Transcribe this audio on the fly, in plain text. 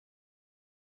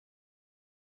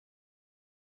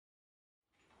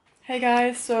Hey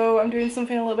guys, so I'm doing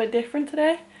something a little bit different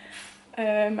today.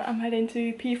 I'm heading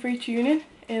to P3 Tuning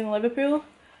in Liverpool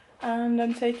and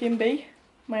I'm taking B,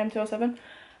 my MT07,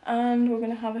 and we're going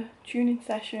to have a tuning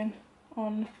session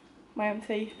on my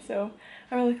MT, so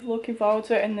I'm really looking forward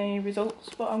to it and the results,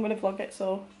 but I'm going to vlog it,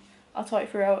 so I'll talk you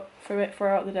through it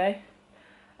throughout the day.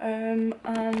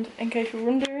 And in case you're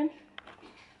wondering,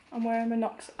 I'm wearing my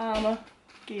Nox Armour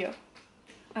gear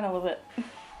and I love it.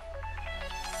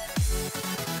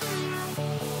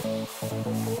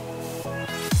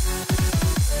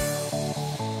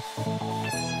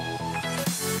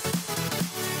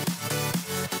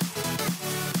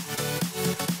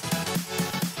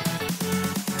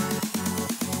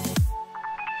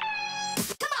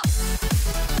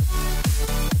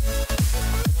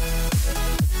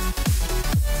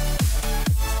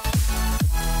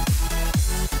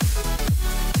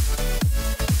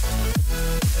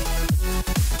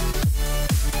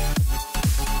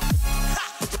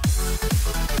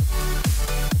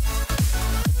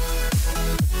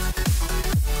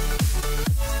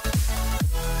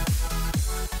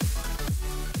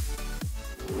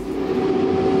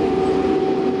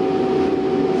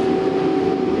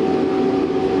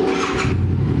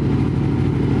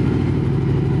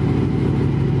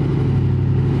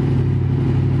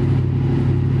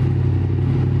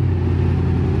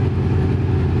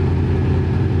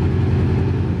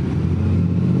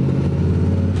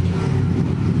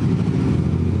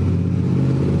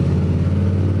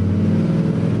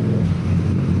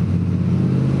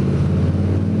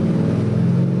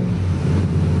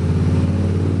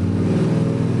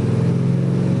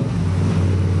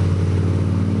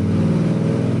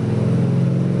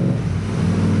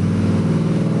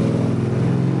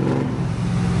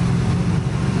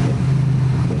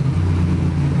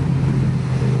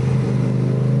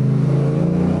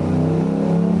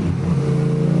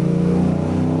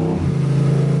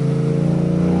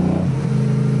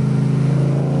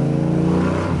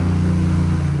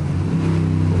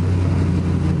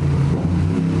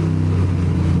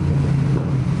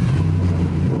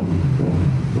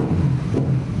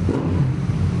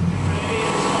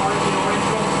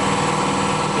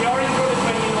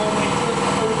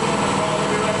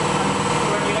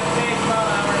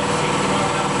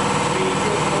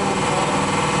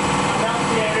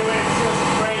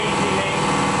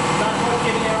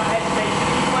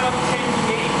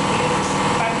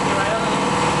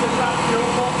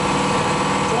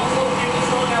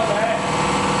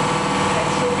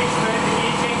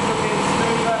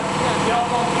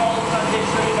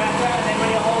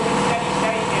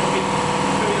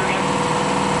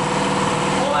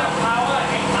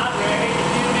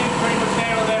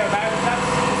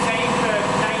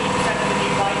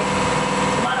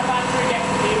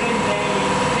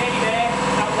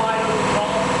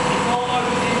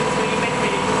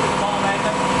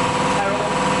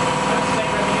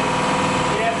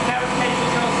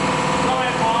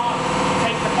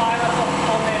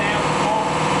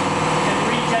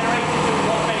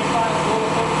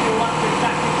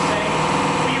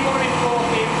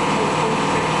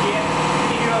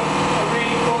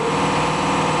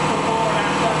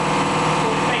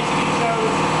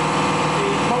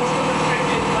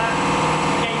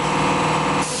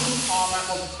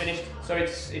 So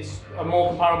it's a more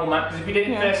comparable map, because if you did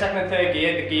it first, second and third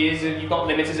gear, the gears, you've got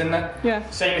limiters in there. Yeah.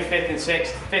 Same with fifth and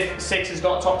sixth. Sixth has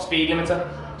got a top speed limiter,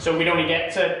 so we'd only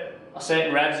get to a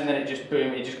certain revs and then it just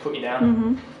boom, it just cut you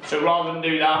down. So rather than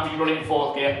do that, we run it in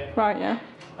fourth gear. Right, yeah.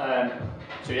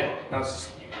 So yeah, that's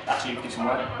actually you do some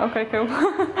work. Okay, cool.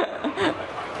 The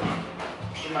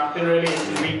mapping really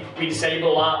is we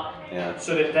disable that,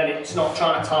 so that then it's not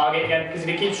trying to target again, because if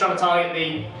it keeps trying to target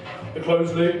the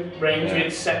closed loop range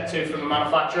it's set to from the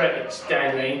manufacturer, it's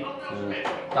dead range.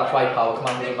 That's why power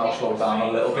commanders have now slowed down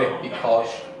a little bit because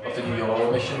of the new Euro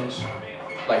emissions,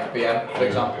 like the BM for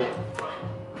example.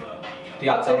 They've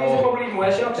had to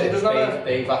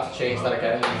change that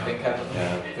again, and you think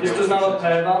this doesn't have a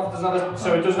pair valve,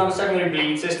 so it doesn't have a secondary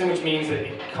bleed system, which means that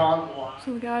it can't.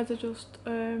 So the guys are just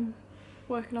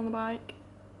working on the bike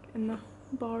and the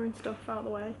boring stuff out of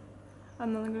the way,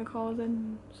 and then they're going to call us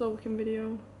in so we can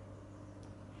video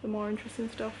the more interesting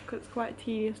stuff, because it's quite a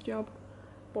tedious job.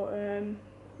 But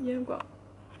yeah, we've got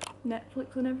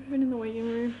Netflix and everything in the waiting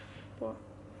room, but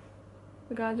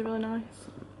the guys are really nice.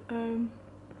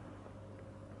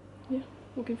 Yeah,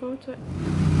 looking forward to it.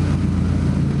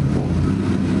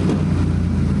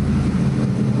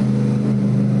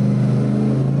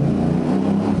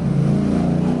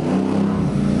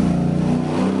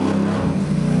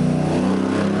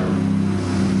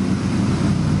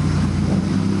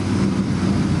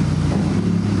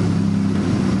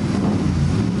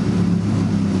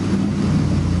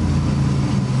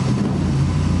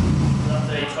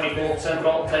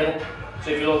 table.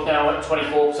 So if you look now at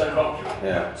 24% throttle.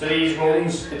 Yeah. So these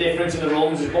rungs, the difference in the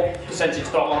rungs is what percentage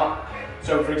throttle on that.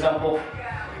 So for example,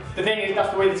 the thing is,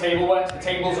 that's the way the table works. The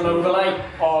table's an overlay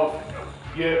of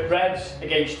your revs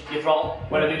against your throttle.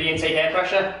 When I do the intake air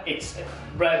pressure, it's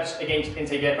revs against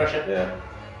intake air pressure. Yeah.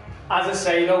 As I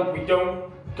say though, we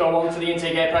don't go onto the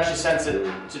intake air pressure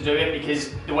sensor to do it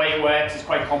because the way it works is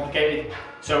quite complicated.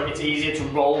 So it's easier to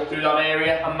roll through that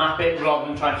area and map it rather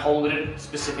than try and hold it at a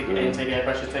specific intake air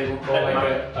pressure table. More like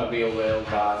a real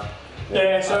world ride.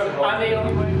 Yeah, so and the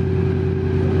only way.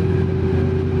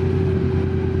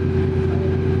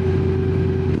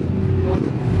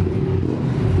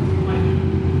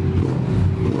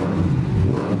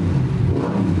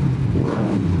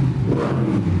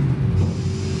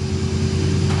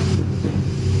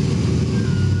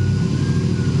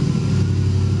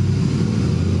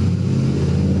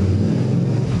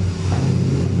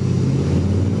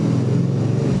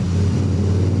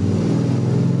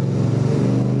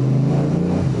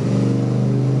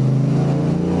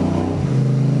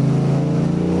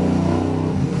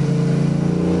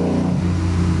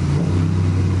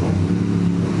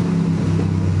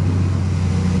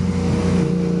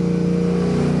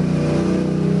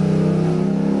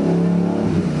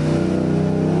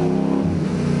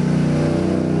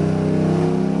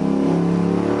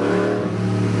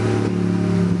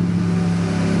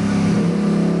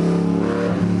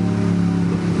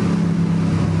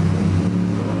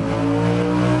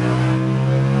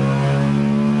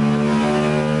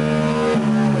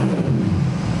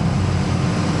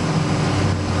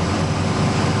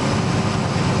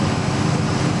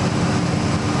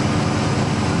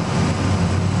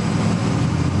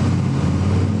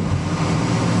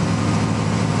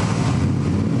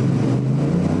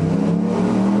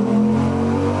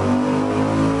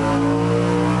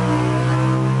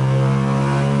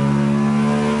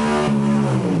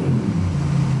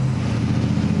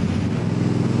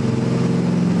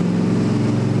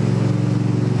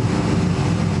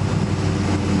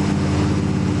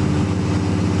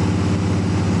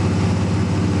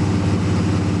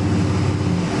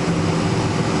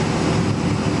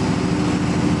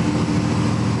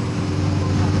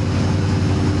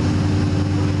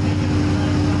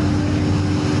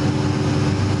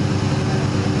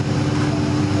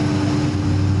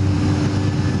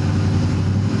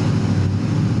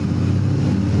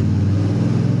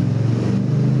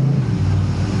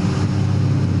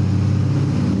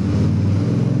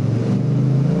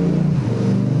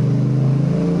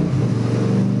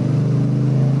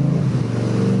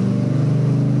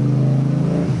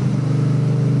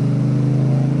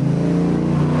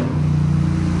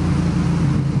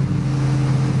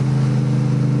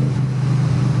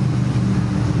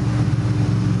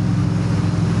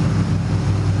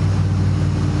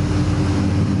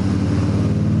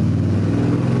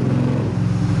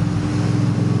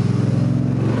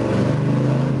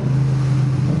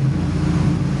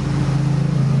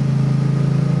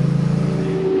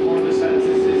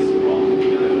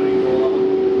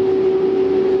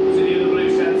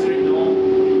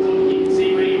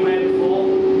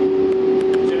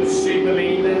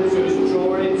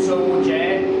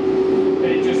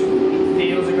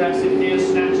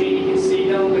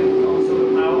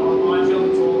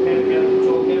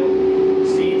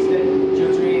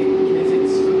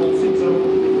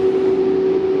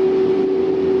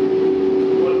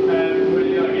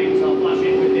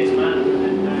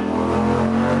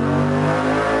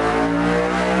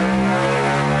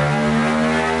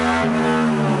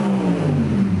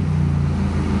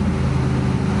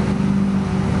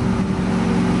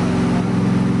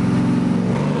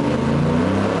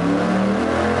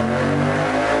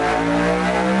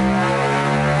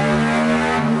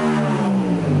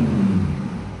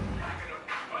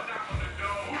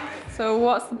 So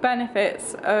what's the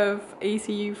benefits of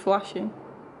ECU flashing?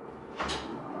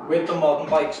 With the modern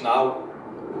bikes now,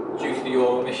 due to the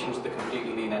Euro emissions, they're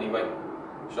completely lean anyway.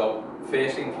 So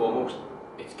first and foremost,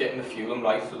 it's getting the fueling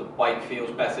right, so the bike feels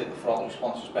better, the throttle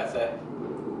response is better,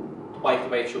 the bike the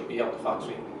way it should be out the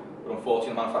factory. But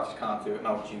unfortunately the manufacturers can't do it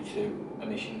now due to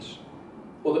emissions.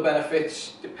 Other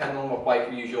benefits, depending on what bike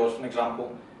we use, yours for an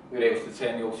example, we're able to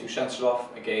turn the O2 sensor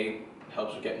off, again, it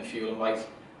helps with getting the fueling right.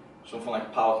 Something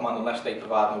like Power Command, unless they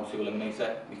provide an O2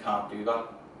 eliminator, we can't do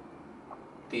that.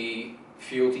 The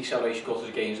fuel deceleration cutters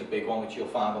again is a big one which you'll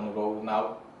find on the road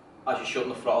now. As you're shutting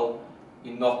the throttle,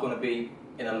 you're not going to be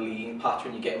in a lean patch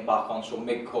when you're getting back on, so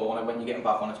mid-corner when you're getting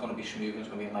back on it's going to be smooth and it's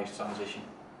going to be a nice transition.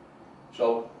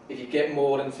 So if you get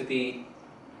more into the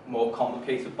more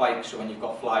complicated bikes, so when you've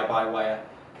got fly-by-wire,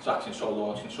 traction control,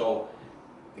 launch control,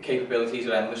 the capabilities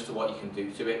are endless to what you can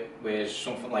do to it, whereas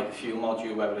something like a fuel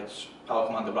module, whether it's Power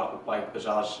Commander Rapid Bike,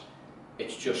 Bazaars,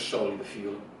 it's just solely the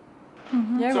fuel.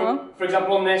 Yeah, so, for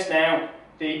example, on this now,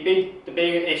 the big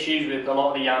issues with a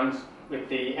lot of the Yams, with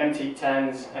the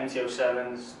MT10s,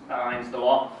 MT07s, 9s, the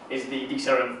lot, is the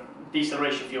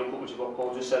deceleration fuel cut, which is what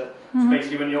Paul just said. So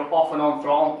basically when you're off and on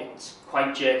throttle, it's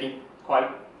quite jerky, quite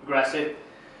aggressive.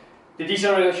 The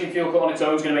deceleration fuel cut on its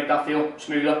own is going to make that feel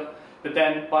smoother, but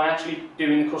then by actually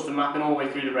doing the custom mapping all the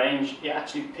way through the range, it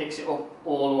actually picks it up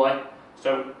all the way.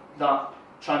 So that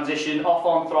transition off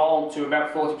on throttle to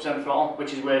about 40% throttle,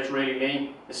 which is where it's really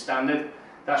lean, the standard,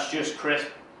 that's just crisp.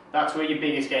 That's where your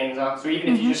biggest gains are. So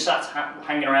even if you just sat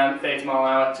hanging around at 30 mile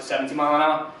an hour to 70 mile an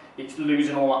hour, it's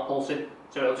losing all that pulsing.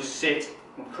 So it'll just sit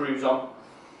and cruise on.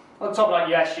 On top of that,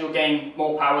 yes, you'll gain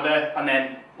more power there, and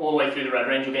then all the way through the red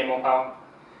range you'll gain more power.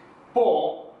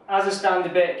 But as a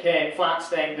standard bit of kit, flat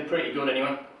state, they're pretty good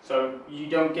anyway. So you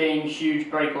don't gain huge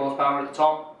brake horsepower at the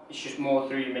top, it's just more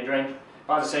through your mid-range.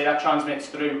 But as I say, that transmits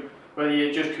through, whether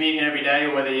you're just commuting every day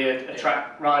or whether you're a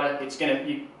track rider, it's gonna,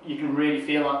 you can really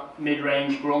feel that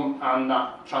mid-range grunt and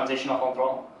that transition off on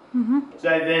throttle. So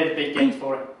they're the big gains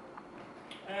for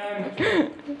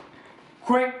it.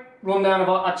 Quick rundown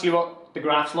of actually what the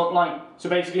graphs look like. So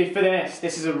basically for this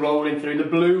is a rolling through. The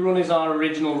blue run is our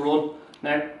original run.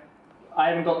 Now, I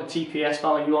haven't got the TPS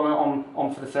value on it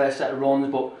on for the first set of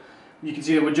runs, but you can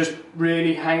see that we're just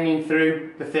really hanging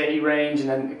through the 30 range and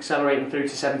then accelerating through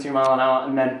to 70 mile an hour,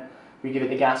 and then we give it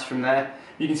the gas from there.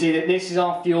 You can see that this is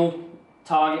our fuel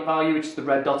target value, which is the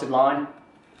red dotted line.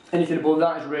 Anything above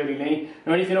that is really lean.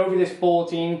 Now anything over this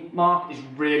 14 mark is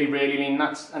really, really lean.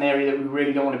 That's an area that we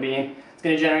really don't want to be in. It's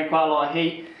going to generate quite a lot of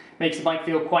heat, makes the bike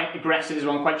feel quite aggressive as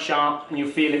well, quite sharp, and you'll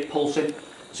feel it pulsing.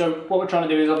 So what we're trying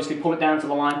to do is obviously pull it down to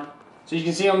the line. So you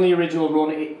can see on the original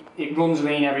run, it runs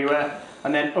lean everywhere,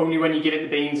 and then only when you give it the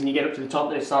beans and you get up to the top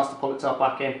that it starts to pull itself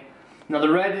back in. Now the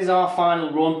red is our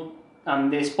final run,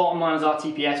 and this bottom line is our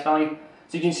TPS value.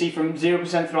 So you can see from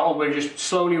 0% throttle, we're just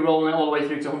slowly rolling it all the way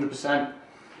through to 100%.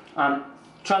 And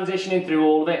transitioning through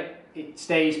all of it, it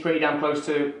stays pretty damn close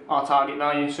to our target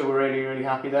value, so we're really, really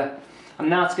happy there.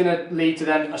 And that's going to lead to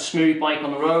then a smooth bike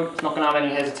on the road. It's not going to have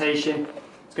any hesitation.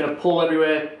 It's going to pull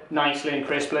everywhere nicely and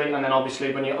crisply, and then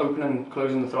obviously when you're opening and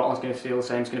closing the throttle, it's going to feel the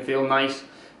same. It's going to feel nice.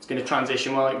 It's going to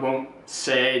transition well. It won't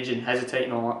surge and hesitate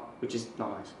and all that, which is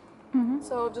not nice.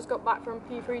 So I've just got back from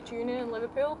P3 Tuning in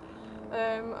Liverpool.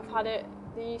 I've had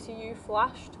the ECU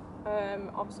flashed,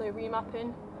 obviously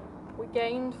remapping. We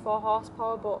gained 4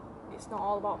 horsepower, but it's not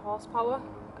all about horsepower.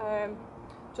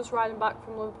 Just riding back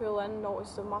from Liverpool then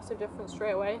noticed a massive difference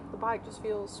straight away. The bike just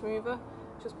feels smoother,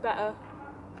 just better.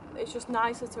 It's just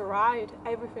nicer to ride.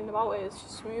 Everything about it is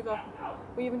just smoother.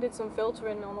 We even did some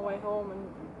filtering on the way home, and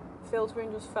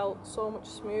filtering just felt so much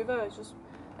smoother. It's just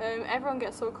everyone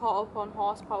gets so caught up on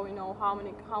horsepower, you know,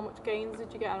 how much gains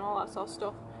did you get and all that sort of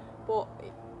stuff. But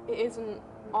it isn't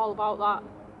all about that.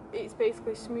 It's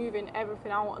basically smoothing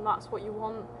everything out, and that's what you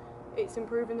want. It's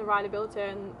improving the rideability,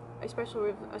 and especially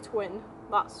with a twin,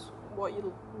 that's what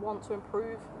you want to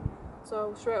improve.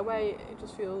 So straight away it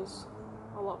just feels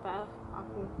a lot better. I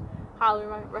can highly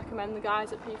recommend the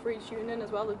guys at P3 Tuning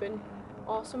as well. They've been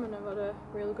awesome and I've had a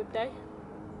really good day.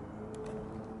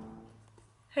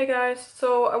 Hey guys,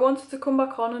 so I wanted to come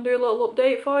back on and do a little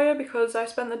update for you because I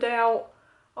spent the day out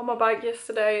on my bike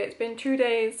yesterday. It's been 2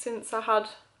 days since I had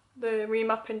the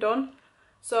remapping done,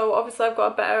 so obviously I've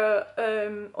got a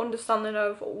better understanding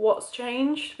of what's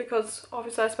changed because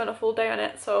obviously I spent a full day on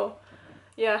it. So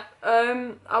yeah,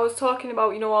 I was talking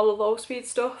about, you know, all the low speed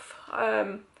stuff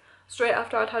straight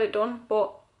after I'd had it done,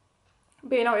 but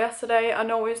being out yesterday I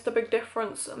noticed a big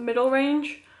difference middle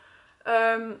range.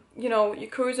 You know, you're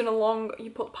cruising along,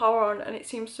 you put the power on and it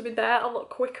seems to be there a lot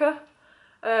quicker.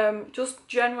 Just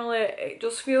generally it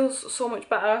just feels so much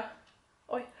better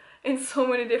in so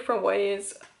many different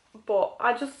ways, but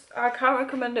I can't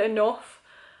recommend it enough.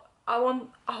 I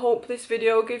hope this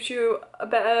video gives you a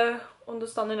better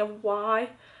understanding of why.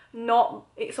 Not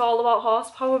it's all about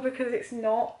horsepower, because it's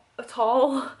not at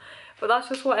all, but that's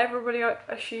just what everybody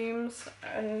assumes.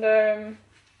 And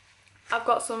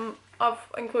I've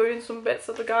included some bits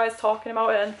of the guys talking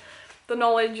about it, and the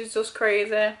knowledge is just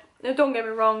crazy. Now, don't get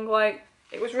me wrong, like,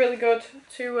 it was really good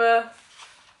to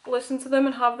listen to them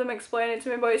and have them explain it to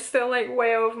me, but it's still like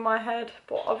way over my head.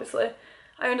 But obviously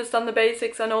I understand the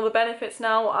basics, I know the benefits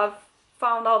now, I've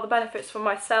found out the benefits for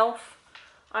myself,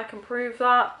 I can prove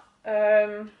that.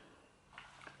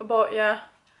 But yeah,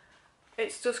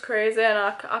 it's just crazy, and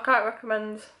I can't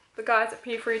recommend the guys at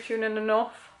P3 Tuning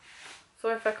enough. So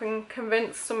if I can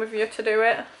convince some of you to do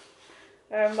it,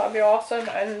 that'd be awesome.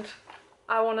 And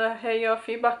I want to hear your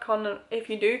feedback on if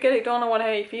you do get it done. I want to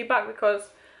hear your feedback because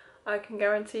I can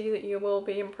guarantee that you will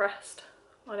be impressed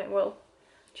and it will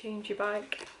change your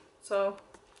bike. So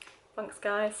thanks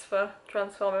guys for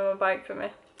transforming my bike for me.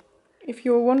 If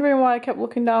you were wondering why I kept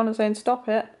looking down and saying stop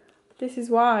it, this is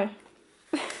why.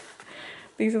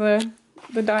 These are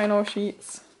the dyno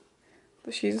sheets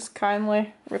that she's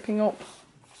kindly ripping up.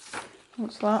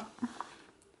 What's that?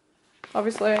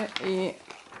 Obviously the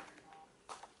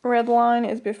red line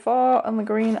is before and the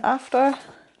green after.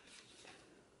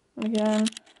 And again,